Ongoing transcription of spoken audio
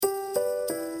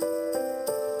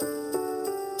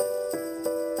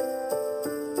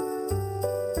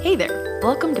Hey there,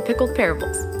 welcome to Pickled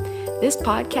Parables. This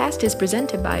podcast is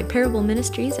presented by Parable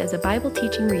Ministries as a Bible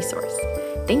teaching resource.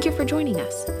 Thank you for joining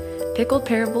us. Pickled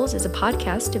Parables is a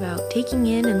podcast about taking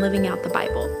in and living out the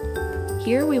Bible.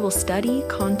 Here we will study,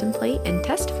 contemplate, and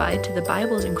testify to the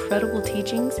Bible's incredible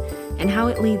teachings and how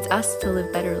it leads us to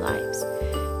live better lives.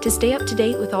 To stay up to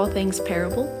date with all things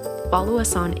Parable, follow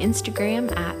us on Instagram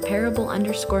at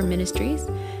parable_ministries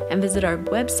and visit our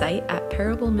website at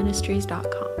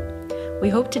parableministries.com. We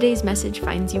hope today's message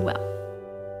finds you well.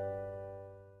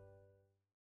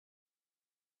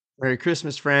 Merry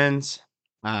Christmas, friends.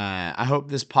 I hope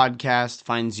this podcast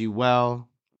finds you well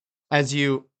as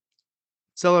you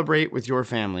celebrate with your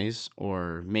families,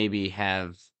 or maybe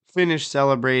have finished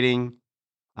celebrating.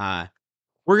 We're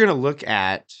going to look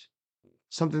at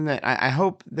something that I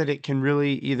hope that it can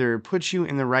really either put you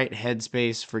in the right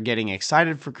headspace for getting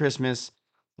excited for Christmas,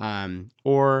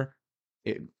 or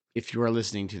if you are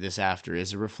listening to this after,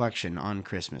 is a reflection on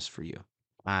Christmas for you.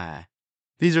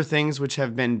 These are things which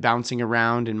have been bouncing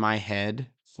around in my head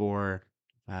for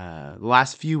the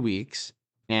last few weeks.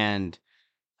 And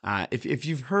if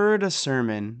you've heard a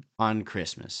sermon on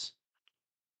Christmas,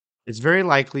 it's very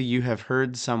likely you have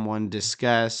heard someone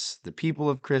discuss the people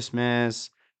of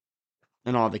Christmas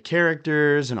and all the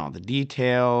characters and all the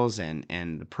details and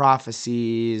the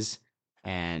prophecies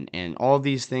and all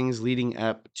these things leading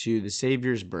up to the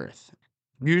Savior's birth.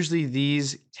 Usually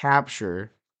these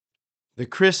capture the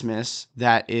Christmas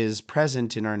that is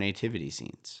present in our nativity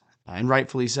scenes, and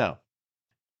rightfully so.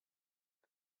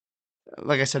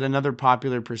 Like I said, another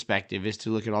popular perspective is to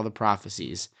look at all the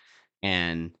prophecies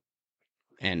and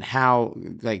how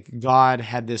like God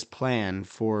had this plan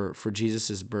for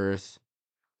Jesus's birth,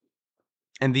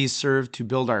 and these serve to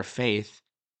build our faith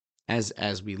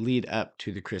as we lead up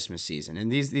to the Christmas season.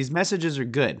 And these messages are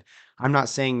good. I'm not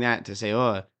saying that to say,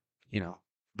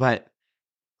 but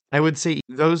I would say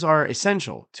those are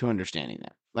essential to understanding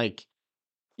that. Like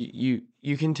you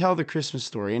can tell the Christmas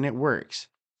story and it works,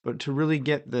 but to really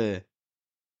get the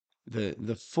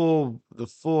full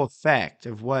effect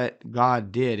of what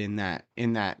God did in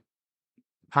that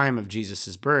time of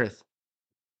Jesus's birth,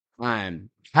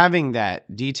 having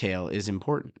that detail is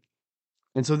important.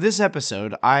 And so this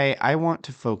episode, I want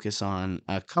to focus on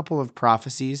a couple of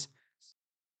prophecies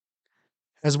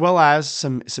as well as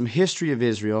some history of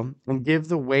Israel, and give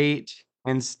the weight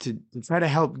and to try to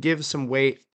help give some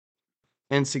weight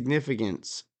and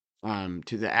significance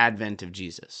to the advent of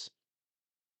Jesus.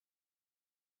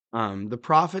 The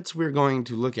prophets we're going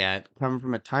to look at come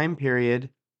from a time period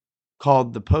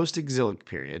called the post-exilic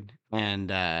period, and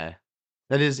that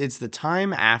is, it's the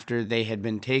time after they had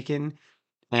been taken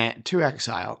to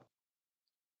exile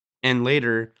and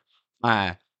later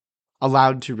uh,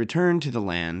 allowed to return to the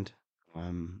land,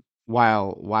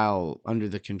 while under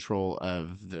the control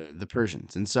of the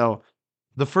Persians. And so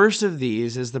the first of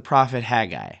these is the prophet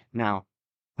Haggai. Now,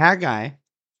 Haggai,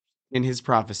 in his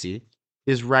prophecy,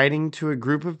 is writing to a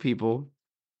group of people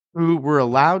who were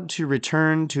allowed to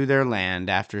return to their land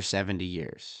after 70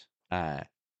 years.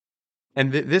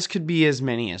 And this could be as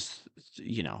many as,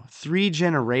 3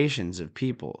 generations of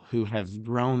people who have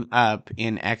grown up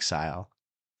in exile,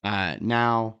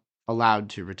 now allowed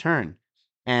to return.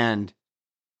 And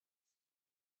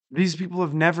these people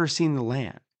have never seen the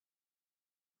land.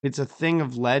 It's a thing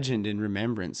of legend and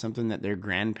remembrance, something that their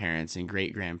grandparents and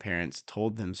great-grandparents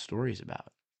told them stories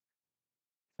about.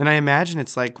 And I imagine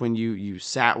it's like when you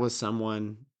sat with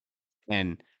someone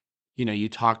and you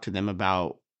talk to them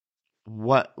about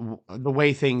the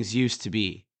way things used to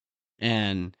be,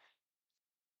 and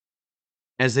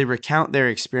as they recount their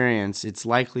experience, it's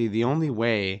likely the only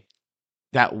way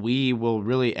that we will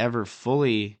really ever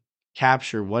fully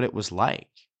capture what it was like.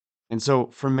 And so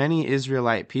for many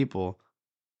Israelite people,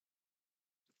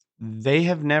 they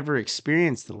have never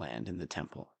experienced the land in the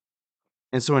temple.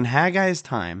 And so in Haggai's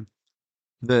time,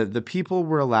 the people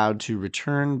were allowed to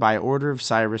return by order of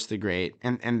Cyrus the Great,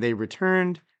 and they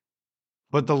returned,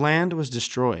 but the land was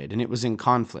destroyed and it was in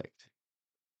conflict.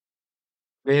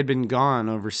 They had been gone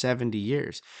over 70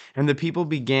 years, and the people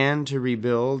began to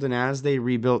rebuild, and as they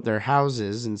rebuilt their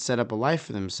houses and set up a life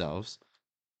for themselves,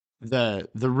 the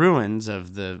ruins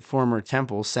of the former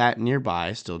temple sat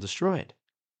nearby, still destroyed.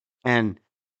 And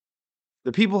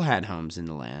the people had homes in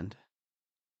the land,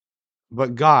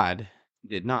 but God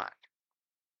did not.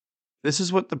 This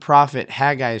is what the prophet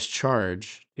Haggai's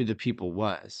charge to the people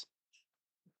was.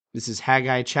 This is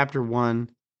Haggai chapter 1,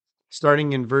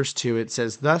 starting in verse 2. It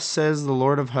says, "Thus says the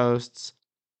Lord of hosts,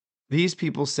 these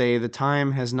people say the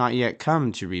time has not yet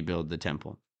come to rebuild the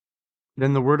temple."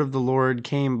 Then the word of the Lord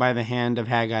came by the hand of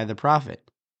Haggai the prophet.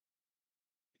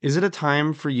 Is it a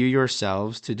time for you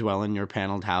yourselves to dwell in your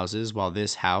paneled houses while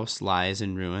this house lies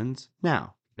in ruins?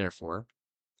 Now, therefore,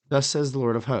 thus says the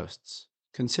Lord of hosts,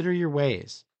 consider your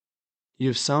ways. You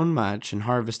have sown much and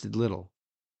harvested little.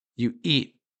 You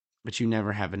eat, but you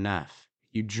never have enough.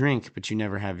 You drink, but you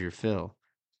never have your fill.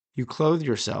 You clothe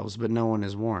yourselves, but no one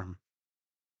is warm.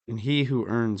 And he who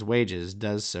earns wages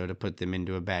does so to put them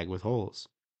into a bag with holes.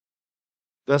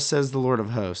 Thus says the Lord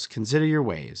of hosts, consider your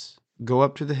ways. Go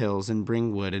up to the hills and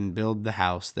bring wood and build the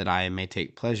house that I may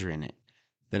take pleasure in it,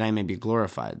 that I may be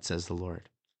glorified, says the Lord.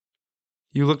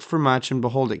 You looked for much, and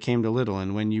behold, it came to little,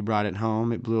 and when you brought it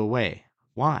home, it blew away.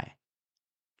 Why?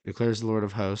 Declares the Lord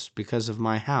of hosts, because of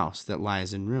my house that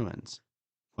lies in ruins,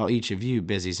 while each of you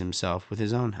busies himself with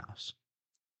his own house.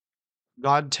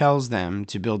 God tells them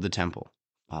to build the temple.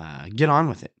 Get on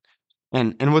with it.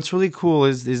 And what's really cool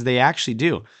is they actually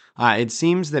do. It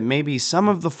seems that maybe some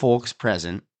of the folks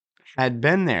present had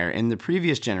been there in the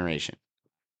previous generation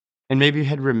and maybe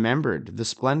had remembered the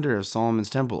splendor of Solomon's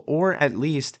temple, or at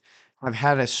least have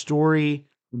had a story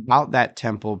about that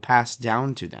temple passed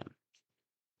down to them.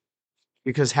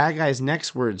 Because Haggai's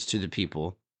next words to the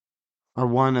people are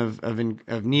one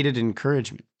of needed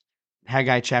encouragement.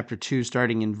 Haggai chapter 2,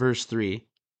 starting in verse 3.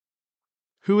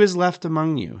 Who is left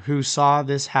among you who saw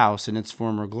this house in its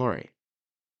former glory?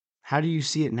 How do you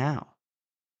see it now?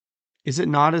 Is it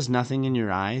not as nothing in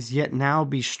your eyes? Yet now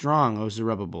be strong, O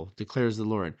Zerubbabel, declares the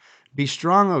Lord. Be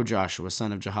strong, O Joshua,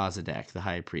 son of Jehozadak, the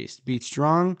high priest. Be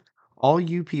strong, all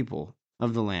you people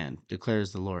of the land,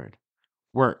 declares the Lord.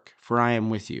 Work, for I am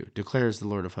with you, declares the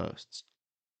Lord of hosts.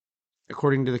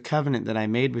 According to the covenant that I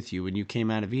made with you when you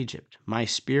came out of Egypt, my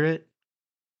spirit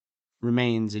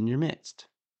remains in your midst.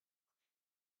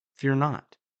 Fear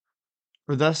not.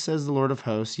 For thus says the Lord of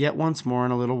hosts, yet once more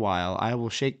in a little while I will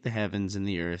shake the heavens and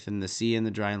the earth and the sea and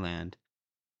the dry land.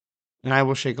 And I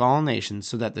will shake all nations,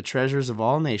 so that the treasures of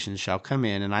all nations shall come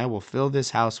in, and I will fill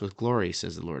this house with glory,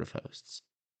 says the Lord of hosts.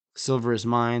 The silver is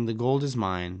mine, the gold is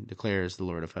mine, declares the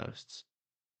Lord of hosts.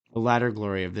 The latter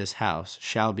glory of this house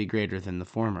shall be greater than the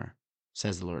former,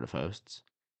 says the Lord of hosts.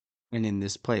 And in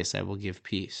this place I will give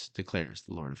peace, declares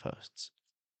the Lord of hosts.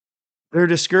 They're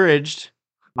discouraged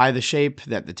by the shape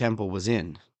that the temple was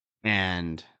in.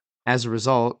 And as a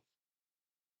result,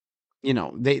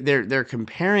 they're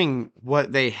comparing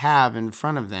what they have in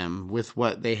front of them with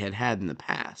what they had in the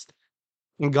past.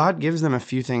 And God gives them a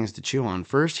few things to chew on.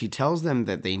 First, he tells them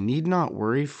that they need not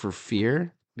worry for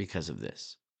fear because of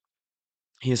this.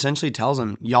 He essentially tells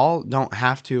them, y'all don't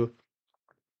have to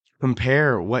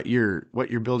compare what you're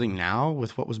building now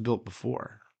with what was built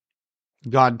before.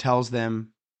 God tells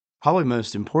them, probably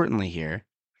most importantly here,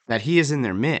 that he is in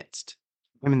their midst.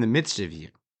 I'm in the midst of you.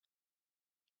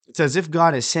 It's as if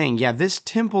God is saying, yeah, this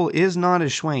temple is not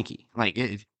as schwanky. Like,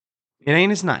 it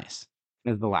ain't as nice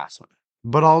as the last one,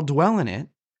 but I'll dwell in it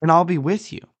and I'll be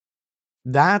with you.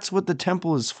 That's what the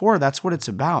temple is for. That's what it's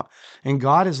about. And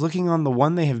God is looking on the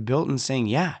one they have built and saying,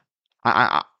 yeah,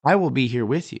 I will be here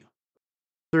with you.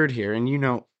 Third here, and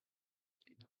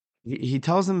he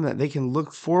tells them that they can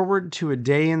look forward to a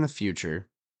day in the future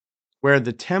where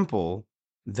the temple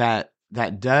that's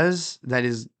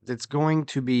going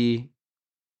to be,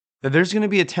 that there's going to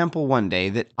be a temple one day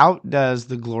that outdoes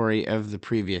the glory of the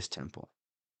previous temple,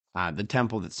 the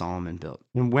temple that Solomon built.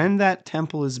 And when that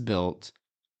temple is built,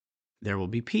 there will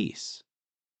be peace.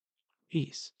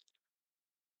 Peace.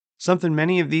 Something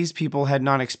many of these people had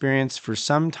not experienced for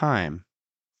some time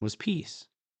was peace.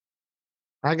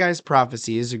 Haggai's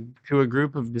prophecy is to a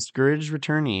group of discouraged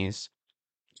returnees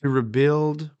to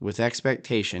rebuild with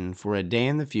expectation for a day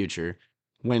in the future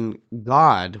when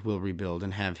God will rebuild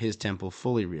and have his temple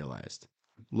fully realized,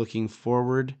 looking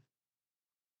forward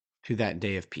to that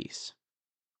day of peace.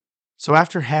 So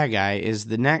after Haggai is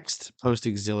the next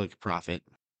post-exilic prophet,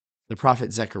 the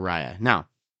prophet Zechariah. Now,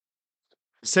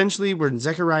 essentially, when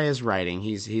Zechariah is writing,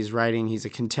 he's a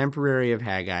contemporary of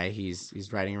Haggai.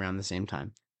 He's writing around the same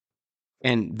time.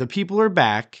 And the people are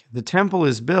back, the temple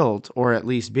is built, or at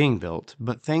least being built,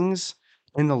 but things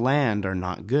in the land are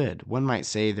not good. One might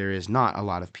say there is not a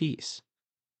lot of peace.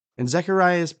 And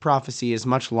Zechariah's prophecy is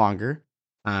much longer,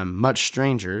 much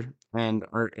stranger, and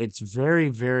it's very,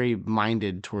 very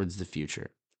minded towards the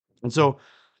future. And so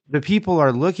the people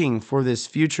are looking for this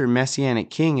future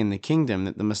messianic king in the kingdom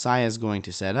that the Messiah is going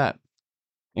to set up.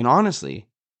 And honestly,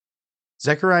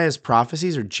 Zechariah's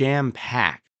prophecies are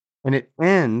jam-packed. And it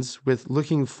ends with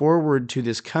looking forward to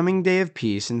this coming day of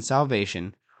peace and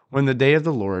salvation when the day of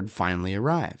the Lord finally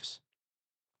arrives.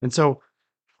 And so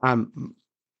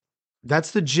that's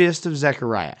the gist of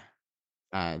Zechariah.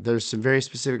 There's some very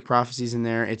specific prophecies in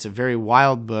there. It's a very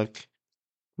wild book,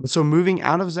 So moving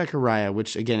out of Zechariah,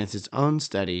 which again is its own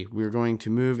study, we're going to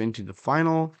move into the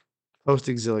final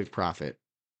post-exilic prophet,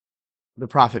 the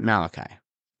prophet Malachi.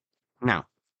 Now,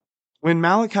 when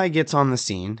Malachi gets on the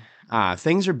scene,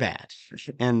 things are bad,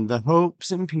 and the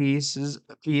hopes and peace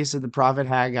of the prophet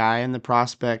Haggai and the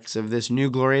prospects of this new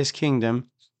glorious kingdom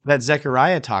that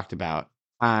Zechariah talked about,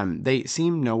 they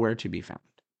seem nowhere to be found,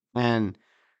 and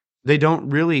they don't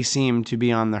really seem to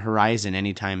be on the horizon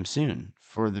anytime soon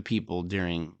for the people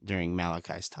during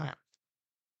Malachi's time.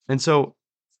 And so,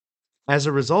 as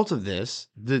a result of this,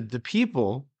 the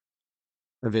people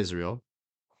of Israel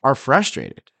are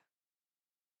frustrated.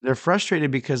 They're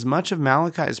frustrated because much of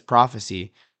Malachi's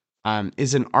prophecy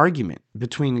is an argument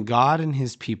between God and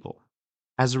his people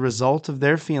as a result of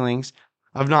their feelings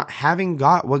of not having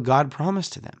got what God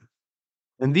promised to them.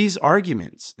 And these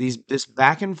arguments, this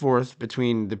back and forth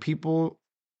between the people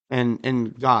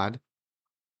and God,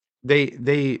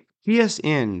 they key us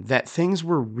in that things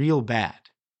were real bad.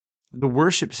 The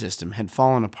worship system had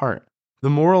fallen apart. The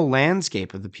moral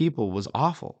landscape of the people was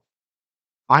awful.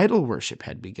 Idol worship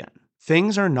had begun.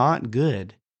 Things are not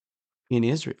good in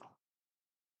Israel.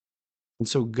 And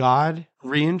so God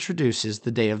reintroduces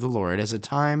the day of the Lord as a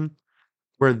time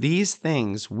where these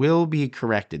things will be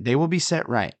corrected. They will be set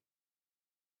right.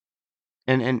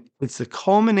 And it's the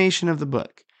culmination of the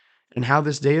book and how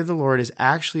this day of the Lord is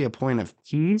actually a point of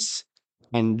peace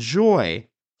and joy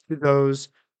to those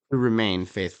who remain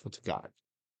faithful to God.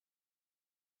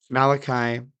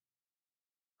 Malachi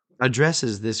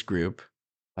addresses this group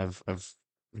of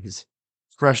his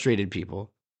frustrated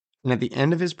people. And at the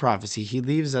end of his prophecy, he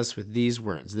leaves us with these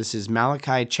words. This is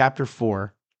Malachi chapter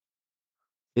 4.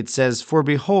 It says, "For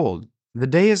behold, the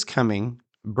day is coming,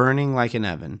 burning like an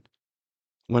oven,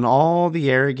 when all the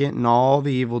arrogant and all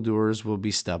the evildoers will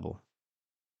be stubble.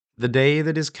 The day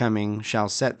that is coming shall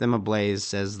set them ablaze,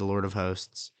 says the Lord of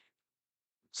hosts,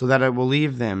 so that it will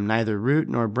leave them neither root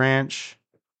nor branch.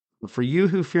 But for you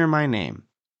who fear my name,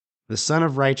 the Son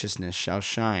of Righteousness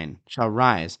shall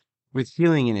rise with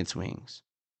healing in its wings.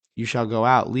 You shall go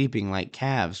out leaping like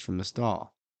calves from the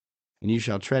stall, and you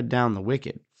shall tread down the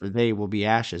wicked, for they will be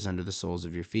ashes under the soles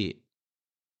of your feet.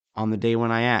 On the day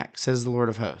when I act, says the Lord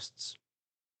of hosts,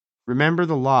 remember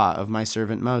the law of my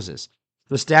servant Moses,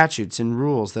 the statutes and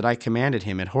rules that I commanded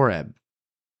him at Horeb,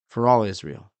 for all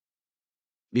Israel.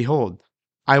 Behold,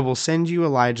 I will send you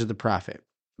Elijah the prophet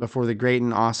before the great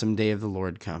and awesome day of the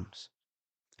Lord comes.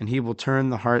 And he will turn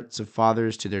the hearts of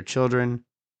fathers to their children,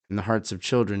 and the hearts of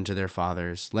children to their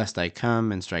fathers, lest I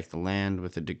come and strike the land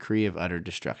with a decree of utter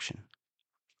destruction."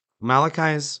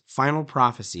 Malachi's final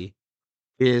prophecy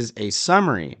is a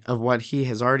summary of what he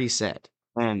has already said.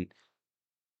 And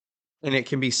it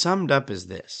can be summed up as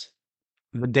this: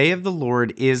 the day of the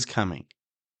Lord is coming.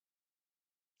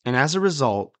 And as a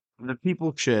result, the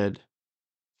people should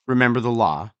remember the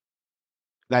law.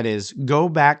 That is, go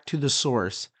back to the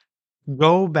source.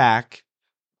 Go back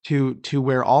to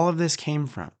where all of this came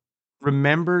from.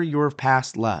 Remember your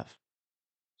past love.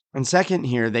 And second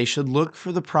here, they should look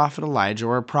for the prophet Elijah,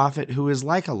 or a prophet who is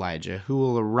like Elijah, who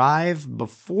will arrive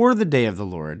before the day of the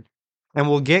Lord and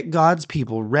will get God's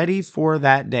people ready for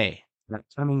that day, that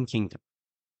coming kingdom.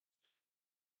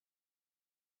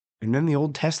 And then the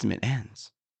Old Testament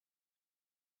ends.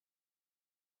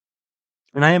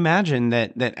 And I imagine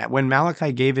that when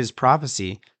Malachi gave his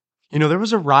prophecy, there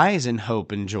was a rise in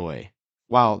hope and joy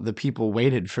while the people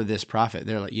waited for this prophet.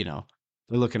 They're like,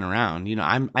 they're looking around.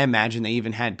 I imagine they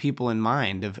even had people in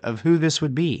mind of who this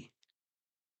would be.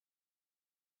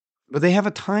 But they have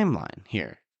a timeline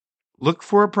here. Look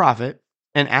for a prophet,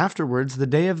 and afterwards the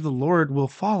day of the Lord will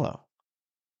follow.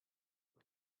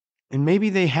 And maybe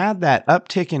they had that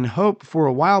uptick in hope for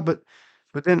a while, but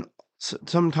then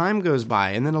some time goes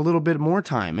by, and then a little bit more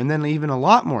time, and then even a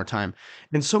lot more time.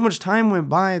 And so much time went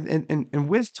by, and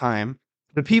with time,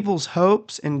 the people's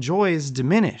hopes and joys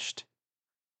diminished.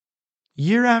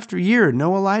 Year after year,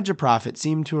 no Elijah prophet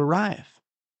seemed to arrive.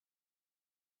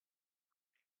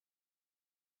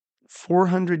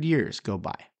 400 years go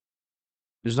by.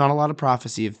 There's not a lot of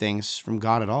prophecy of things from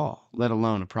God at all, let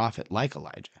alone a prophet like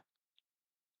Elijah.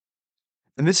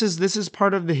 And this is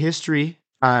part of the history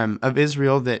of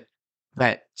Israel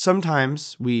that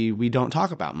sometimes we don't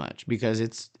talk about much because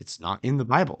it's not in the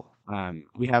Bible.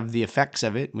 We have the effects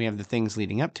of it, and we have the things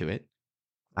leading up to it.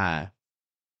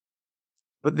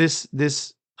 But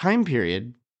this time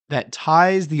period that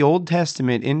ties the Old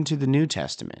Testament into the New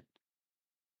Testament,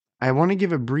 I want to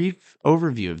give a brief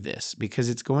overview of this because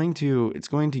it's going to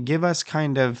give us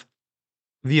kind of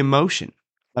the emotion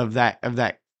of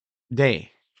that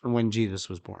day when Jesus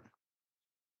was born.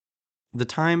 The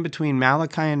time between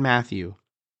Malachi and Matthew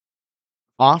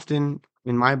Often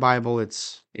in my Bible,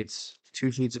 it's two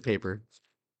sheets of paper,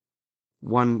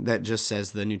 one that just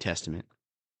says the New Testament.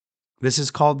 This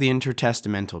is called the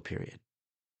intertestamental period.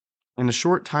 And the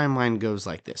short timeline goes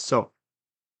like this. So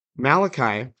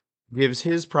Malachi gives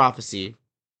his prophecy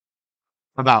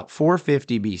about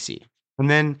 450 BC. And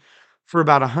then for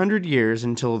about 100 years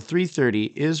until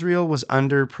 330, Israel was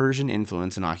under Persian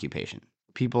influence and occupation.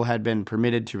 People had been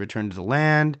permitted to return to the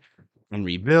land and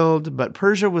rebuild, but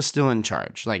Persia was still in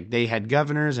charge. Like they had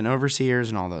governors and overseers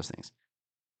and all those things.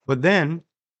 But then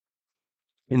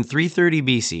in 330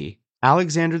 BC,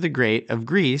 Alexander the Great of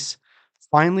Greece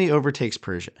finally overtakes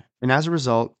Persia. And as a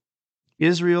result,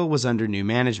 Israel was under new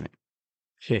management.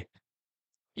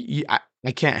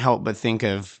 I can't help but think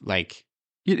of like,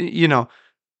 you know,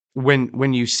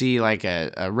 when you see like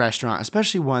a restaurant,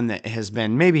 especially one that has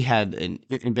been maybe been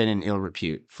in ill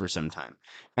repute for some time,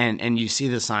 and you see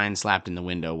the sign slapped in the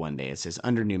window one day, it says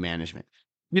under new management.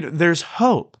 There's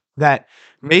hope that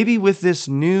maybe with this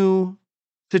new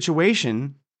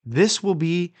situation, this will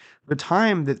be the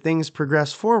time that things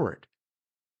progress forward.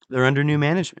 They're under new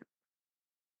management.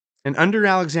 And under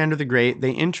Alexander the Great,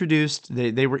 they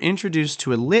were introduced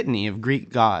to a litany of Greek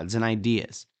gods and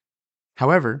ideas.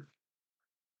 However,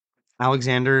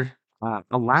 Alexander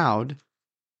allowed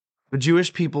the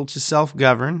Jewish people to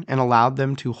self-govern and allowed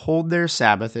them to hold their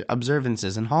Sabbath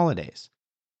observances and holidays.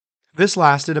 This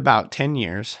lasted about 10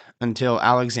 years until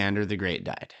Alexander the Great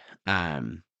died,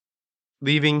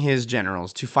 leaving his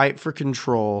generals to fight for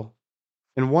control.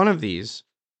 And one of these,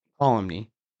 Ptolemy,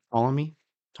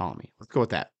 let's go with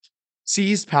that,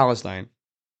 seized Palestine,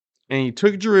 and he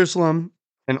took Jerusalem,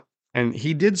 and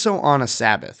he did so on a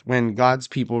Sabbath when God's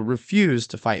people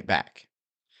refused to fight back.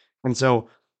 And so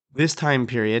this time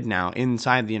period now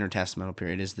inside the intertestamental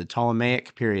period is the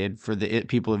Ptolemaic period for the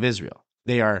people of Israel.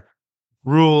 They are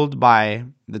ruled by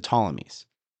the Ptolemies.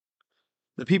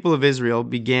 The people of Israel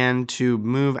began to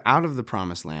move out of the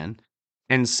promised land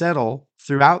and settle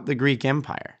throughout the Greek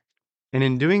Empire. And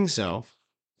in doing so,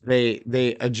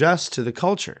 they adjust to the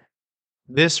culture.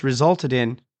 This resulted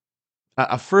in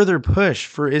a further push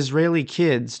for Israeli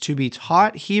kids to be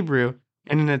taught Hebrew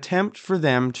in an attempt for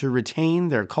them to retain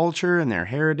their culture and their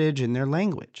heritage and their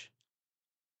language.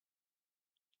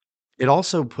 It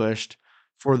also pushed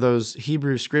for those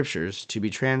Hebrew scriptures to be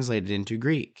translated into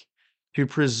Greek, to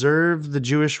preserve the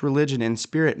Jewish religion and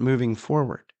spirit moving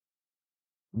forward.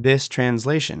 This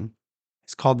translation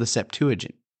is called the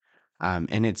Septuagint,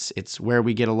 and it's where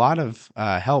we get a lot of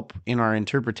help in our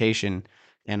interpretation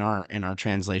and our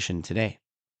translation today.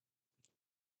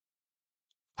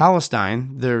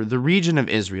 Palestine, the region of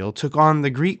Israel, took on the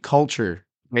Greek culture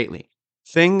greatly.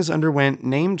 Things underwent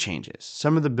name changes.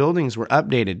 Some of the buildings were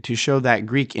updated to show that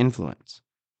Greek influence.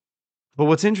 But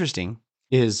what's interesting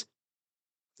is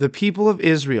the people of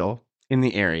Israel in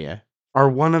the area are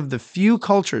one of the few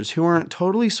cultures who aren't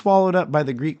totally swallowed up by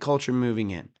the Greek culture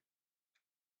moving in.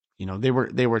 They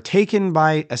were taken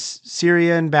by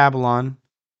Assyria and Babylon,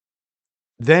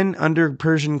 then under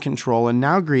Persian control, and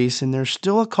now Greece, and there's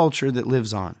still a culture that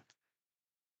lives on.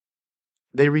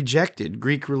 They rejected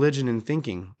Greek religion and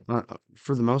thinking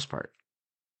for the most part.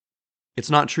 It's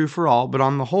not true for all, but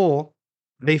on the whole,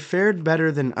 they fared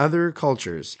better than other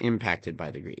cultures impacted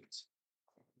by the Greeks.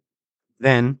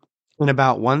 Then, in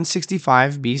about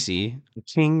 165 BC, a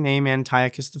king named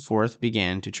Antiochus IV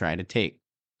began to try to take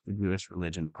the Jewish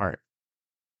religion apart.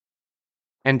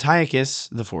 Antiochus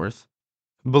IV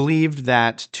believed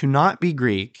that to not be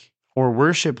Greek or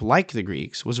worship like the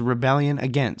Greeks was a rebellion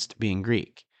against being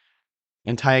Greek.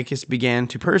 Antiochus began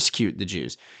to persecute the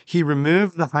Jews. He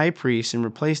removed the high priest and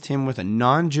replaced him with a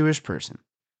non-Jewish person.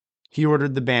 He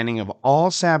ordered the banning of all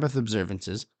Sabbath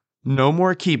observances, no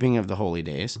more keeping of the holy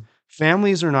days.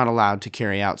 Families are not allowed to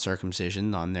carry out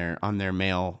circumcision on their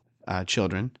male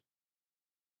children.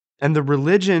 And the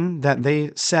religion that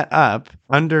they set up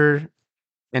under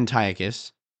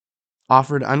Antiochus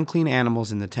offered unclean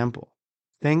animals in the temple.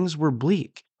 Things were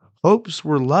bleak. Hopes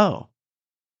were low.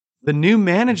 The new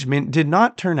management did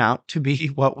not turn out to be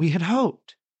what we had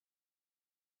hoped.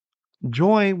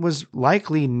 Joy was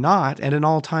likely not at an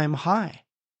all-time high.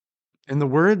 And the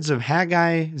words of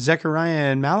Haggai,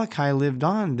 Zechariah, and Malachi lived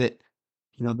on that,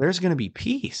 there's going to be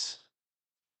peace.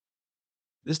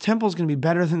 This temple is going to be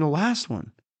better than the last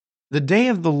one. The day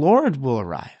of the Lord will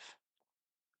arrive.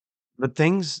 But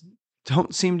things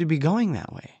don't seem to be going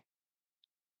that way.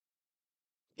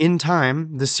 In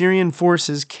time, the Syrian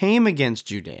forces came against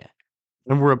Judea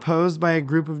and were opposed by a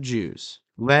group of Jews,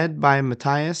 led by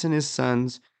Matthias and his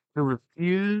sons, who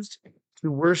refused to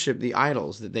worship the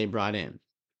idols that they brought in.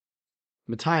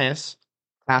 Matthias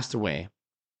passed away,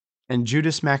 and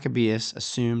Judas Maccabeus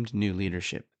assumed new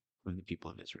leadership of the people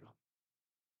of Israel.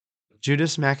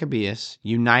 Judas Maccabeus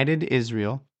united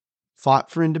Israel,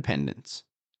 fought for independence,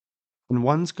 and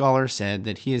one scholar said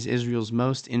that he is Israel's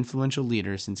most influential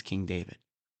leader since King David.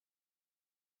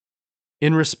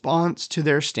 In response to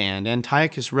their stand,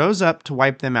 Antiochus rose up to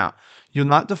wipe them out. You'll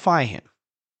not defy him.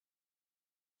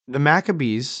 The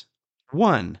Maccabees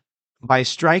won by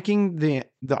striking the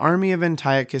army of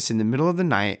Antiochus in the middle of the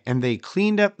night, and they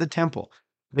cleaned up the temple.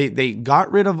 They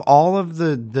got rid of all of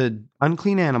the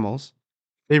unclean animals.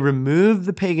 They removed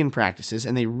the pagan practices,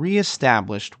 and they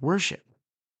reestablished worship.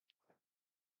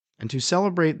 And to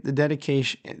celebrate the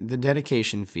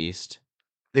dedication feast,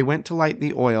 they went to light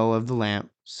the oil of the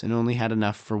lamps and only had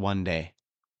enough for one day.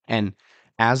 And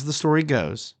as the story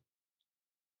goes,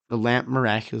 the lamp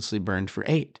miraculously burned for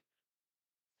 8.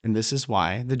 And this is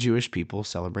why the Jewish people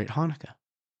celebrate Hanukkah.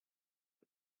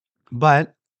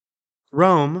 But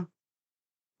Rome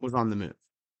was on the move.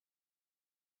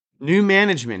 New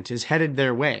management is headed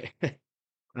their way.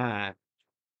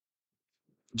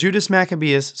 Judas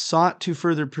Maccabeus sought to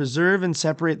further preserve and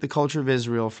separate the culture of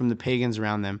Israel from the pagans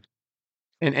around them.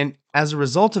 And as a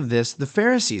result of this, the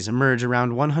Pharisees emerge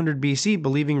around 100 BC,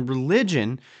 believing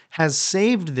religion has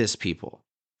saved this people.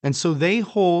 And so they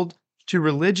hold to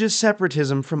religious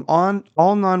separatism from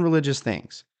all non-religious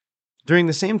things. During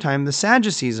the same time, the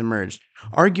Sadducees emerged,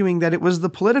 arguing that it was the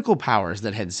political powers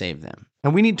that had saved them,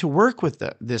 and we need to work with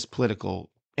this political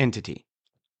entity.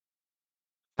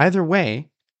 Either way,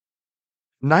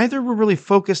 neither were really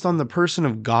focused on the person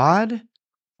of God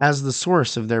as the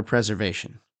source of their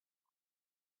preservation.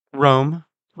 Rome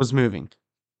was moving.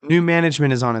 New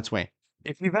management is on its way.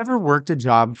 If you've ever worked a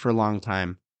job for a long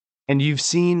time and you've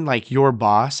seen like your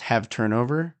boss have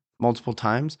turnover multiple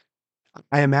times,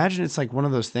 I imagine it's like one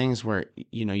of those things where,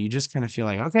 you just kind of feel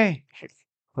like, okay,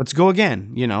 let's go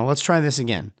again. Let's try this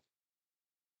again.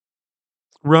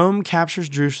 Rome captures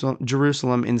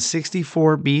Jerusalem in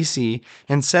 64 BC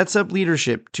and sets up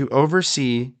leadership to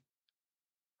oversee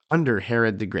under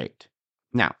Herod the Great.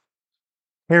 Now,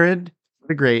 Herod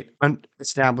the Great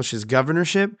establishes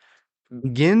governorship,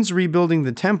 begins rebuilding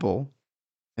the temple,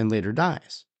 and later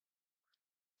dies.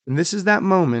 And this is that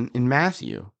moment in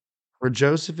Matthew where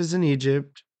Joseph is in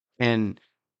Egypt and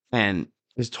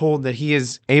is told that he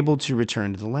is able to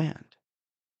return to the land.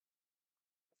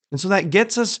 And so that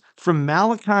gets us from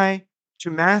Malachi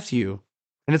to Matthew,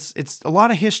 and it's a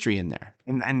lot of history in there.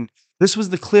 And this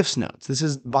was the Cliff's Notes. This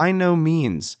is by no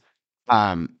means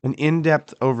an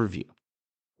in-depth overview.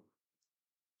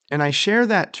 And I share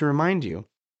that to remind you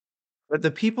that the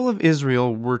people of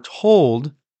Israel were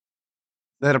told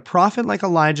that a prophet like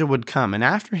Elijah would come, and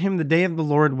after him the day of the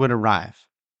Lord would arrive.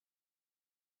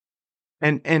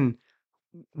 And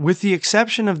with the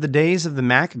exception of the days of the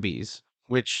Maccabees,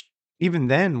 which even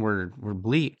then were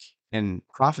bleak and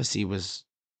prophecy was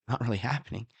not really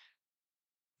happening,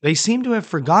 they seem to have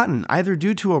forgotten, either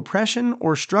due to oppression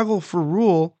or struggle for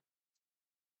rule,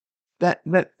 that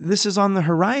this is on the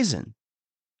horizon.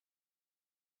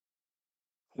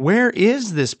 Where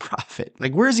is this prophet?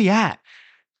 Like, where is he at?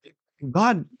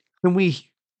 God, can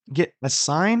we get a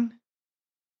sign?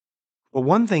 Well,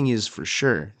 one thing is for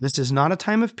sure, this is not a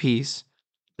time of peace.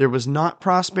 There was not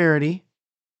prosperity.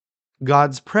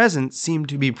 God's presence seemed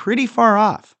to be pretty far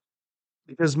off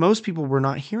because most people were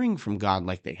not hearing from God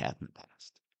like they had in the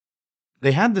past.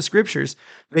 They had the scriptures.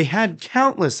 They had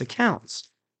countless accounts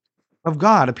of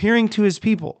God appearing to his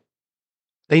people.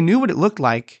 They knew what it looked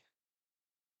like,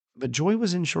 but joy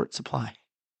was in short supply.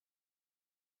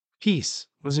 Peace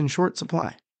was in short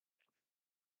supply.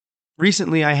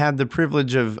 Recently, I had the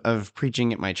privilege of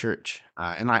preaching at my church,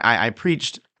 and I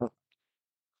preached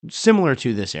similar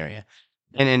to this area.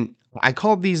 And I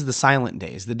called these the silent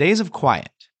days, the days of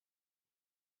quiet.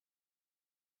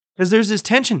 Because there's this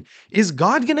tension. Is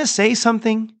God going to say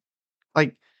something?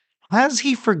 Like, has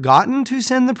he forgotten to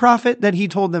send the prophet that he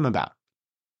told them about?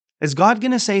 Is God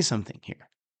going to say something here?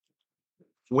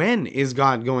 When is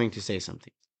God going to say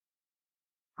something?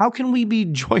 How can we be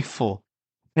joyful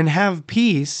and have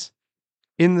peace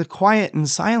in the quiet and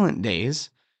silent days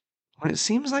when it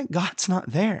seems like God's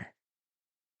not there?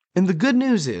 And the good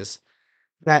news is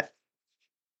that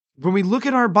when we look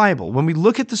at our Bible, when we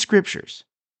look at the scriptures,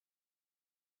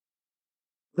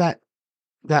 that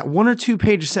 1 or 2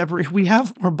 pages separate, we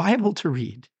have our Bible to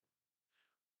read.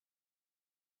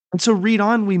 And so read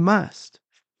on we must.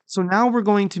 So now we're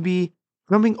going to be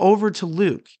jumping over to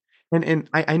Luke. And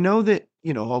I know that,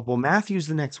 well, Matthew's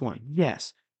the next one.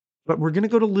 Yes. But we're going to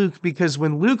go to Luke because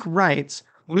when Luke writes,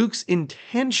 Luke's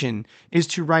intention is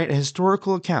to write a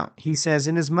historical account. He says,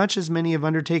 inasmuch as many have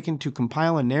undertaken to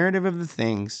compile a narrative of the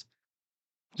things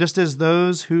Just as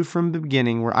those who from the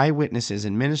beginning were eyewitnesses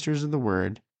and ministers of the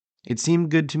word, it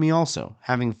seemed good to me also,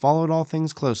 having followed all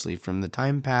things closely from the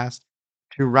time past,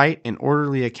 to write an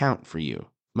orderly account for you,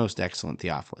 most excellent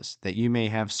Theophilus, that you may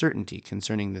have certainty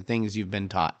concerning the things you've been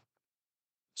taught.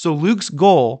 So Luke's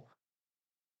goal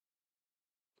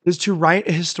is to write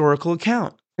a historical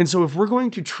account. And so if we're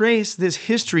going to trace this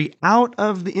history out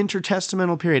of the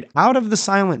intertestamental period, out of the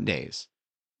silent days,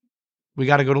 we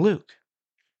got to go to Luke.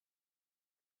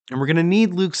 And we're going to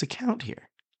need Luke's account here.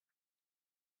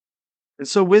 And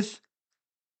so with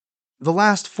the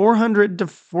last 400 to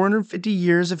 450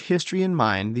 years of history in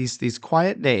mind, these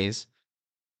quiet days,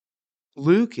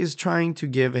 Luke is trying to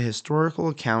give a historical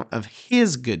account of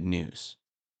his good news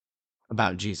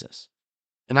about Jesus.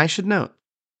 And I should note,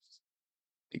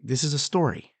 this is a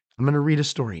story. I'm going to read a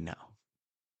story now.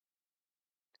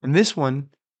 And this one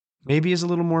maybe is a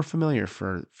little more familiar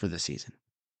for the season.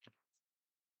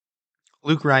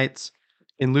 Luke writes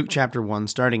in Luke chapter 1,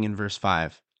 starting in verse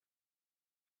 5.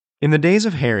 In the days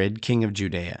of Herod, king of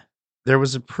Judea, there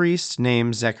was a priest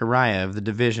named Zechariah of the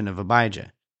division of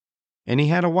Abijah, and he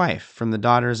had a wife from the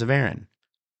daughters of Aaron,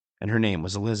 and her name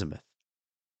was Elizabeth.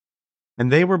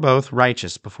 And they were both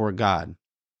righteous before God,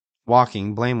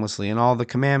 walking blamelessly in all the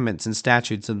commandments and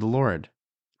statutes of the Lord.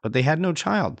 But they had no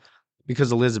child,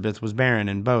 because Elizabeth was barren,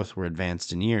 and both were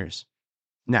advanced in years.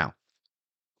 Now,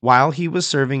 while he was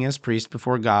serving as priest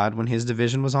before God when his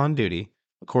division was on duty,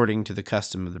 according to the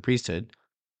custom of the priesthood,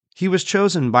 he was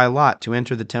chosen by lot to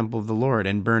enter the temple of the Lord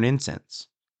and burn incense.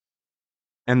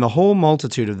 And the whole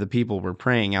multitude of the people were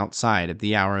praying outside at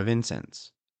the hour of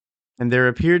incense. And there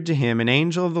appeared to him an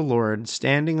angel of the Lord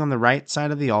standing on the right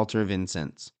side of the altar of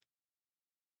incense.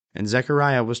 And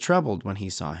Zechariah was troubled when he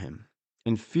saw him,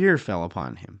 and fear fell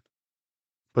upon him.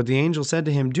 But the angel said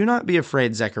to him, Do not be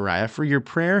afraid, Zechariah, for your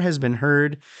prayer has been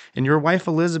heard, and your wife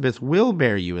Elizabeth will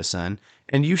bear you a son,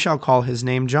 and you shall call his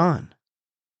name John.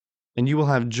 And you will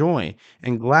have joy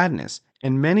and gladness,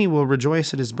 and many will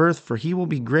rejoice at his birth, for he will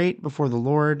be great before the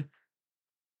Lord.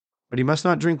 But he must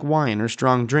not drink wine or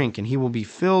strong drink, and he will be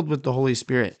filled with the Holy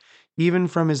Spirit, even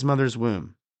from his mother's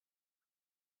womb.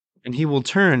 And he will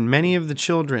turn many of the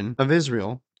children of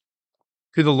Israel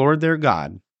to the Lord their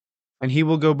God, and he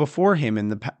will go before him in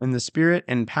the spirit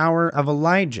and power of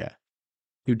Elijah,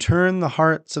 to turn the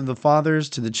hearts of the fathers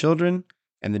to the children,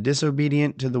 and the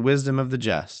disobedient to the wisdom of the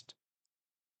just,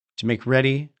 to make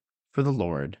ready for the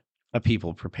Lord a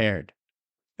people prepared.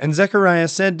 And Zechariah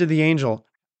said to the angel,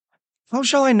 How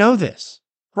shall I know this?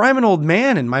 For I am an old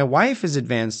man, and my wife is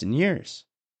advanced in years.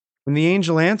 And the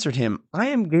angel answered him, I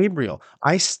am Gabriel.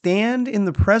 I stand in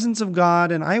the presence of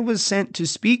God, and I was sent to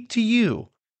speak to you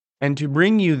and to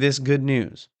bring you this good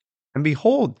news. And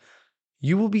behold,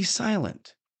 you will be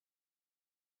silent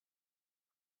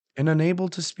and unable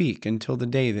to speak until the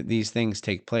day that these things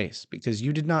take place, because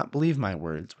you did not believe my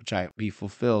words, which I be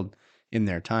fulfilled in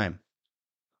their time.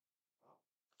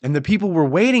 And the people were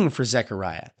waiting for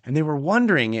Zechariah, and they were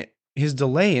wondering at his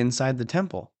delay inside the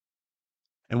temple.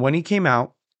 And when he came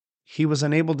out, he was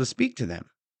unable to speak to them.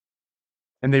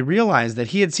 And they realized that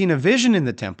he had seen a vision in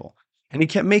the temple, and he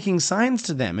kept making signs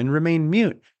to them and remained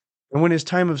mute. And when his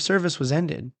time of service was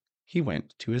ended, he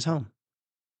went to his home.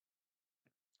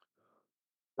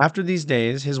 After these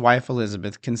days, his wife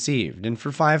Elizabeth conceived, and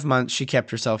for 5 months she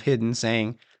kept herself hidden,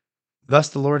 saying, Thus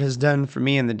the Lord has done for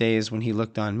me in the days when he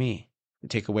looked on me, to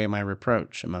take away my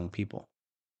reproach among people.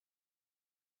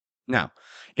 Now,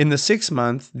 in the 6th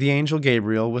month, the angel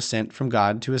Gabriel was sent from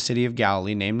God to a city of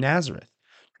Galilee named Nazareth,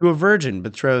 to a virgin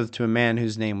betrothed to a man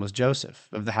whose name was Joseph,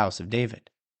 of the house of David.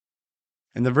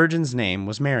 And the virgin's name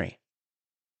was Mary.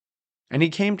 And he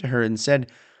came to her and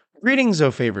said, Greetings, O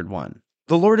favored one,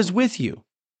 the Lord is with you.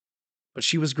 But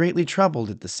she was greatly troubled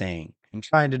at the saying, and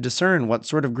tried to discern what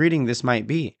sort of greeting this might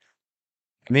be.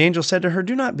 And the angel said to her,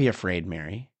 Do not be afraid,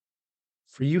 Mary,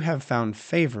 for you have found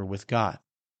favor with God.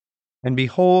 And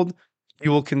behold, you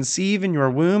will conceive in your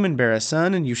womb and bear a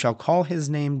son, and you shall call his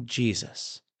name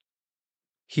Jesus.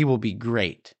 He will be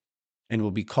great, and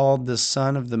will be called the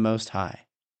Son of the Most High.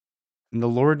 And the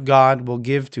Lord God will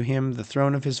give to him the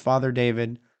throne of his father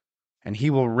David, and he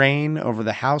will reign over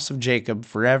the house of Jacob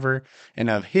forever, and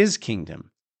of his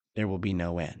kingdom there will be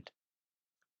no end.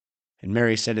 And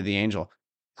Mary said to the angel,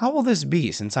 How will this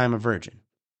be, since I am a virgin?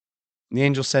 And the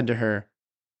angel said to her,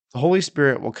 The Holy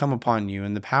Spirit will come upon you,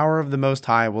 and the power of the Most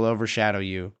High will overshadow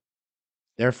you.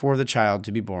 Therefore the child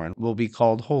to be born will be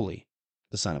called Holy,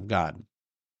 the Son of God.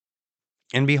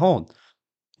 And behold,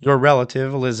 your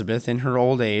relative Elizabeth, in her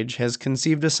old age, has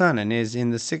conceived a son, and is in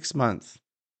the 6th month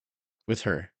with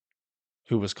her,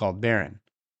 who was called barren.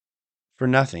 For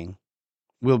nothing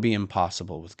will be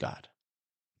impossible with God.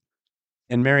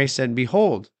 And Mary said,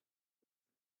 "Behold,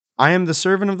 I am the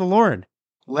servant of the Lord.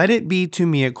 Let it be to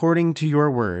me according to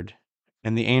your word."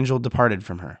 And the angel departed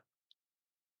from her.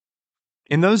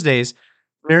 In those days,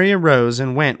 Mary arose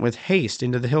and went with haste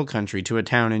into the hill country to a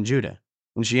town in Judah.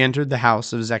 And she entered the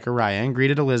house of Zechariah and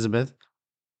greeted Elizabeth.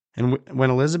 And when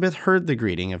Elizabeth heard the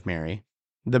greeting of Mary,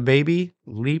 the baby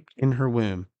leaped in her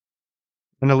womb.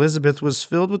 And Elizabeth was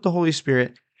filled with the Holy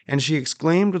Spirit, and she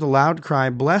exclaimed with a loud cry,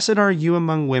 "Blessed are you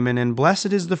among women, and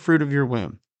blessed is the fruit of your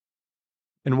womb.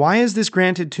 And why is this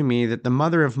granted to me, that the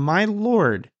mother of my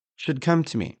Lord should come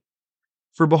to me?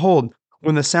 For behold,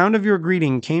 when the sound of your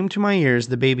greeting came to my ears,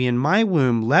 the baby in my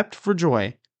womb leapt for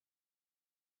joy.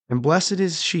 And blessed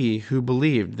is she who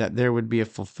believed that there would be a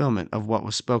fulfillment of what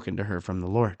was spoken to her from the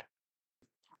Lord."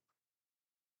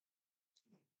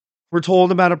 We're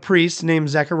told about a priest named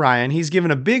Zechariah, and he's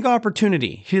given a big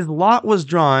opportunity. His lot was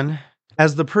drawn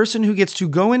as the person who gets to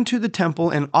go into the temple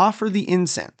and offer the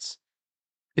incense.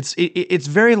 It's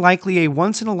very likely a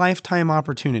once-in-a-lifetime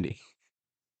opportunity.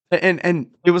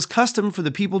 And it was custom for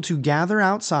the people to gather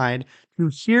outside to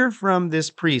hear from this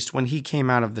priest when he came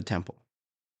out of the temple.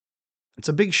 It's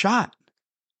a big shot.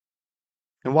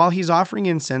 And while he's offering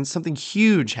incense, something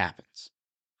huge happens.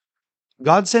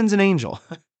 God sends an angel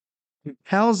who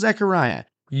tells Zechariah,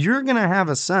 "You're going to have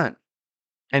a son,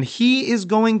 and he is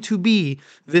going to be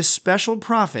this special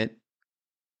prophet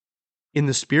in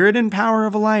the spirit and power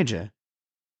of Elijah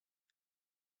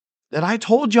that I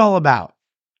told y'all about.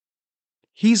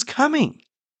 He's coming."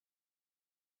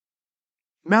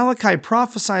 Malachi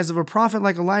prophesies of a prophet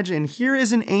like Elijah, and here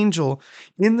is an angel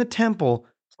in the temple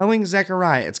telling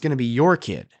Zechariah, "It's going to be your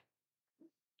kid."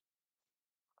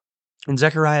 And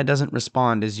Zechariah doesn't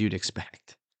respond as you'd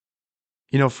expect.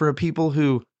 For a people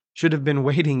who should have been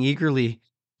waiting eagerly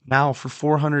now for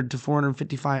 400 to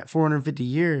 450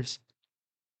 years,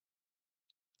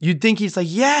 you'd think he's like,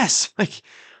 "Yes,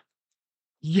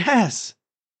 yes."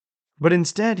 But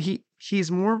instead,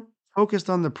 he's more focused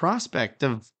on the prospect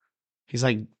of, he's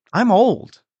like, "I'm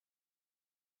old.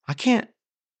 I can't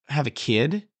have a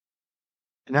kid."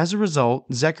 And as a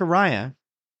result, Zechariah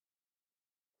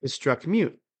is struck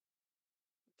mute.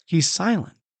 He's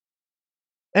silent.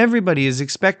 Everybody is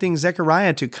expecting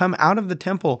Zechariah to come out of the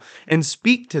temple and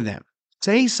speak to them,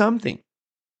 say something.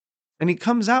 And he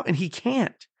comes out and he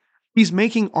can't. He's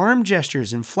making arm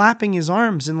gestures and flapping his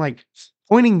arms and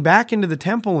pointing back into the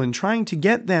temple and trying to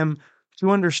get them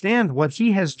to understand what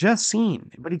he has just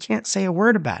seen, but he can't say a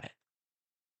word about it.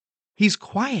 He's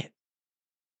quiet.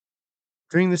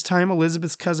 During this time,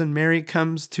 Elizabeth's cousin Mary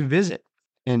comes to visit,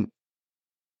 and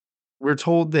we're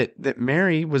told that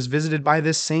Mary was visited by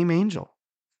this same angel.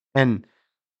 And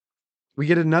we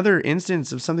get another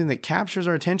instance of something that captures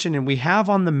our attention, and we have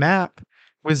on the map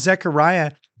with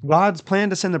Zechariah God's plan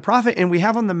to send the prophet, and we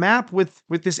have on the map with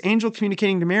this angel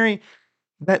communicating to Mary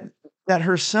that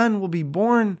her son will be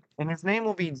born, and his name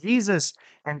will be Jesus,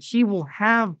 and he will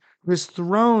have this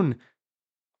throne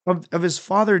of his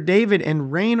father David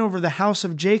and reign over the house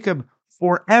of Jacob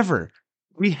forever.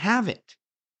 We have it.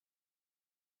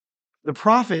 The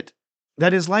prophet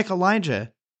that is like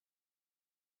Elijah,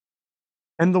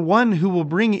 and the one who will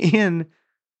bring in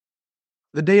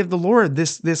the day of the Lord,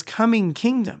 this coming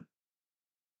kingdom.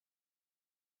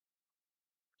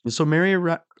 And so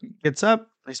Mary gets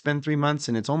up, they spend 3 months,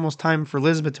 and it's almost time for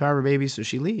Elizabeth to have her baby, so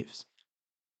she leaves.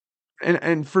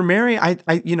 And for Mary,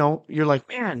 you're like,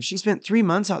 "Man, she spent 3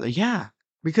 months out there." Yeah,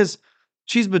 because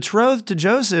she's betrothed to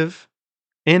Joseph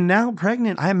and now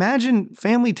pregnant. I imagine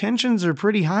family tensions are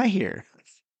pretty high here.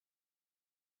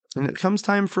 And it comes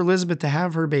time for Elizabeth to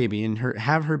have her baby, and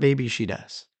have her baby she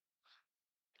does.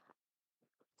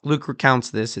 Luke recounts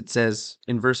this. It says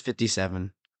in verse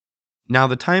 57, "Now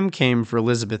the time came for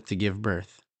Elizabeth to give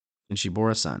birth, and she bore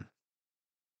a son.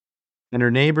 And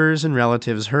her neighbors and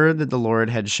relatives heard that the Lord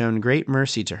had shown great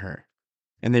mercy to her,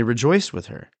 and they rejoiced with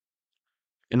her.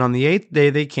 And on the 8th day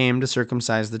they came to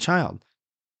circumcise the child.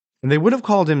 And they would have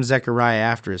called him Zechariah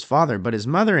after his father, but his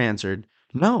mother answered,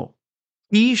 'No,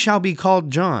 he shall be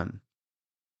called John.'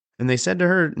 And they said to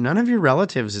her, 'None of your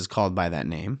relatives is called by that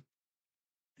name.'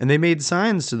 And they made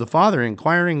signs to the father,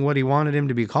 inquiring what he wanted him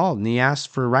to be called. And he asked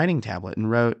for a writing tablet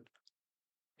and wrote,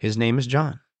 'His name is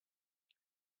John.'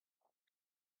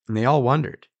 And they all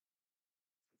wondered.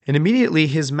 And immediately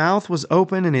his mouth was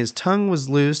open and his tongue was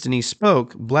loosed, and he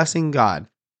spoke, blessing God.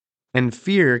 And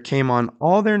fear came on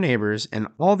all their neighbors, and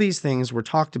all these things were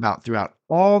talked about throughout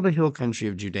all the hill country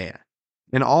of Judea.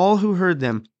 And all who heard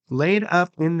them laid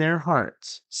up in their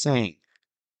hearts, saying,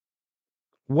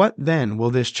 'What then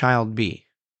will this child be?'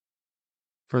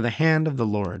 For the hand of the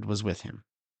Lord was with him."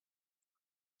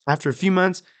 After a few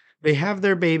months, They have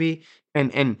their baby,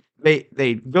 and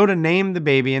they go to name the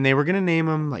baby, and they were gonna name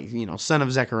him, like, son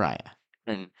of Zechariah.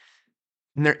 And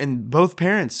and both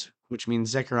parents, which means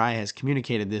Zechariah has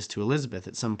communicated this to Elizabeth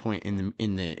at some point in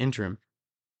the interim,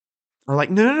 are like,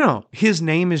 no, no, no, his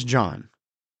name is John.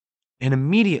 And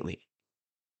immediately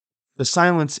the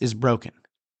silence is broken.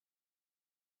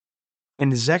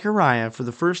 And Zechariah, for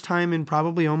the first time in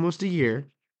probably almost a year,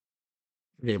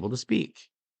 is able to speak.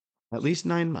 At least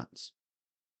 9 months.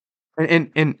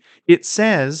 And it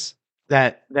says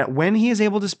that when he is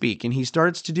able to speak and he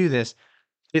starts to do this,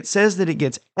 it says that it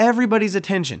gets everybody's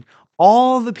attention.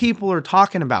 All the people are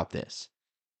talking about this.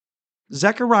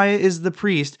 Zechariah is the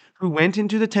priest who went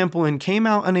into the temple and came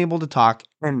out unable to talk,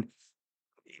 and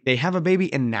they have a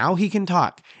baby, and now he can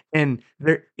talk. And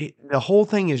the whole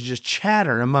thing is just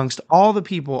chatter amongst all the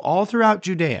people all throughout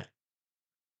Judea.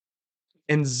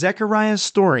 And Zechariah's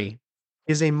story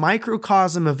is a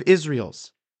microcosm of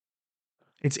Israel's.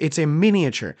 It's a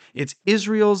miniature. It's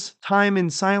Israel's time in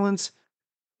silence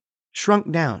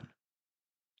shrunk down.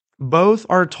 Both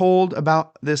are told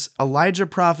about this Elijah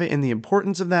prophet and the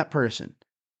importance of that person.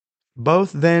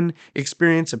 Both then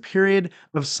experience a period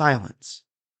of silence.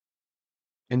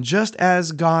 And just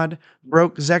as God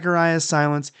broke Zechariah's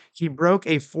silence, he broke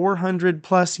a 400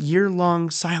 plus year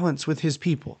long silence with his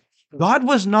people. God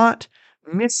was not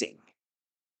missing.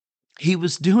 He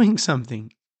was doing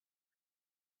something.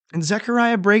 And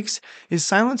Zechariah breaks, his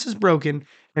silence is broken,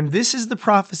 and this is the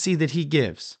prophecy that he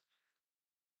gives.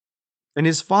 And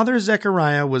his father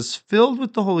Zechariah was filled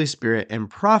with the Holy Spirit and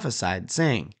prophesied,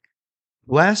 saying,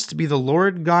 Blessed be the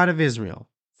Lord God of Israel,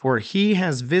 for he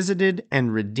has visited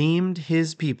and redeemed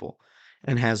his people,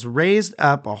 and has raised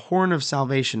up a horn of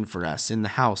salvation for us in the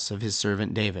house of his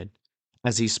servant David,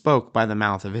 as he spoke by the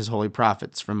mouth of his holy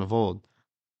prophets from of old,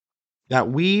 that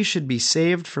we should be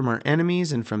saved from our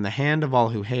enemies and from the hand of all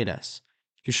who hate us,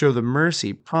 to show the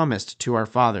mercy promised to our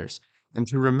fathers, and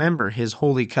to remember his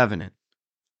holy covenant,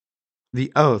 the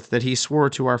oath that he swore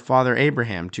to our father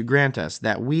Abraham to grant us,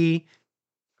 that we,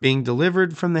 being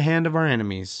delivered from the hand of our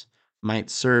enemies, might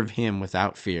serve him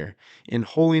without fear, in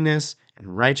holiness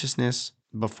and righteousness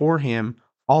before him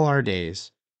all our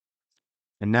days.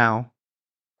 And now,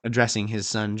 addressing his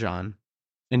son John,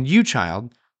 and you,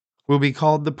 child, will be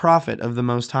called the prophet of the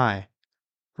Most High,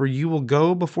 for you will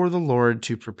go before the Lord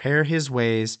to prepare his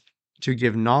ways, to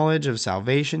give knowledge of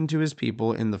salvation to his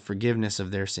people in the forgiveness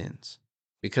of their sins,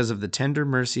 because of the tender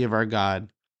mercy of our God,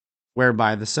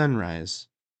 whereby the sunrise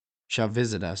shall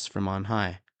visit us from on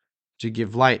high, to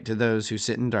give light to those who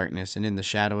sit in darkness and in the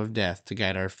shadow of death, to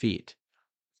guide our feet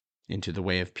into the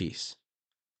way of peace.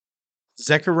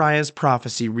 Zechariah's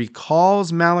prophecy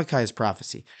recalls Malachi's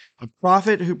prophecy, a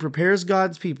prophet who prepares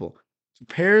God's people,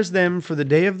 prepares them for the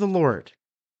day of the Lord,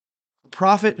 a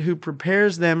prophet who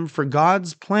prepares them for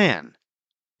God's plan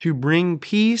to bring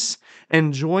peace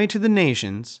and joy to the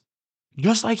nations,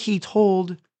 just like he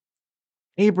told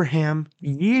Abraham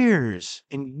years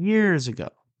and years ago,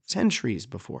 centuries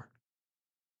before.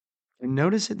 And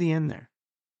notice at the end there,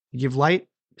 give light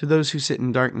to those who sit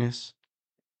in darkness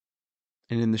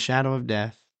and in the shadow of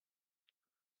death,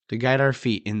 to guide our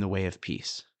feet in the way of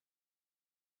peace.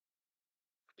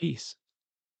 Peace.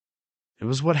 It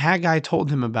was what Haggai told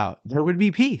him about. There would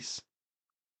be peace.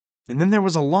 And then there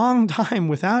was a long time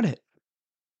without it.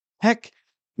 Heck,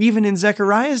 even in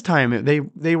Zechariah's time,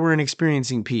 they weren't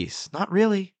experiencing peace. Not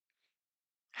really.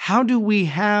 How do we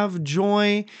have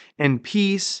joy and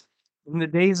peace in the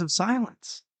days of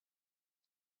silence?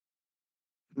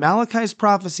 Malachi's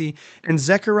prophecy and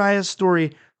Zechariah's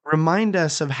story remind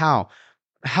us of how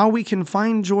we can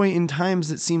find joy in times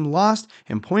that seem lost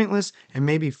and pointless, and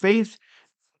maybe faith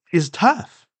is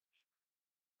tough.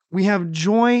 We have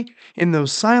joy in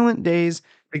those silent days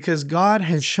because God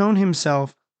has shown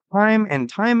himself time and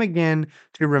time again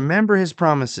to remember his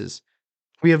promises.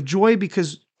 We have joy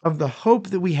because of the hope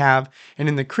that we have, and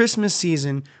in the Christmas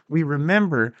season, we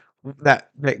remember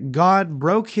that God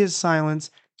broke his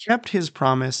silence, kept his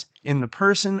promise in the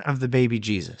person of the baby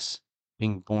Jesus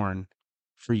being born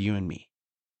for you and me.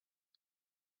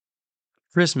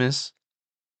 Christmas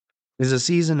is a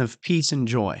season of peace and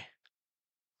joy.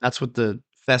 That's what the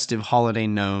festive holiday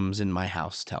gnomes in my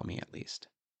house tell me, at least.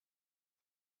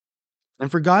 And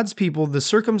for God's people, the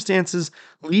circumstances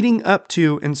leading up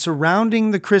to and surrounding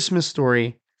the Christmas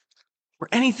story were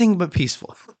anything but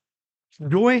peaceful.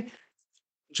 Joy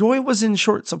was in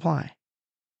short supply.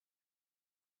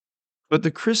 But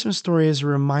the Christmas story is a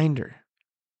reminder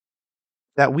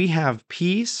that we have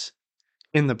peace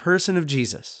in the person of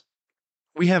Jesus.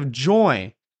 We have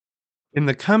joy in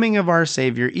the coming of our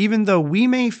Savior, even though we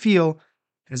may feel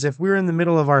as if we're in the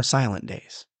middle of our silent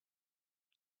days.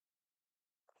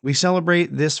 we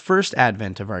celebrate this first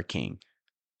advent of our King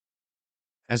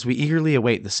as we eagerly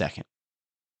await the second.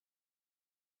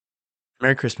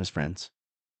 Merry Christmas, friends.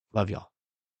 Love y'all.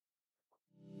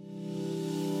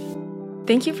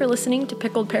 Thank you for listening to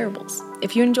Pickled Parables.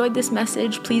 If you enjoyed this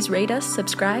message, please rate us,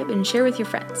 subscribe, and share with your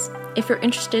friends. If you're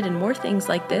interested in more things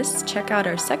like this, check out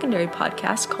our secondary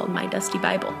podcast called My Dusty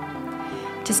Bible.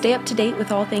 To stay up to date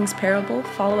with all things Parable,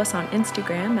 follow us on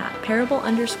Instagram at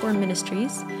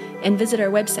parable_ministries and visit our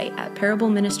website at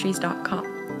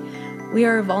parableministries.com. We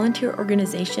are a volunteer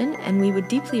organization and we would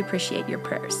deeply appreciate your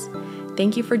prayers.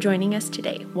 Thank you for joining us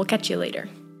today. We'll catch you later.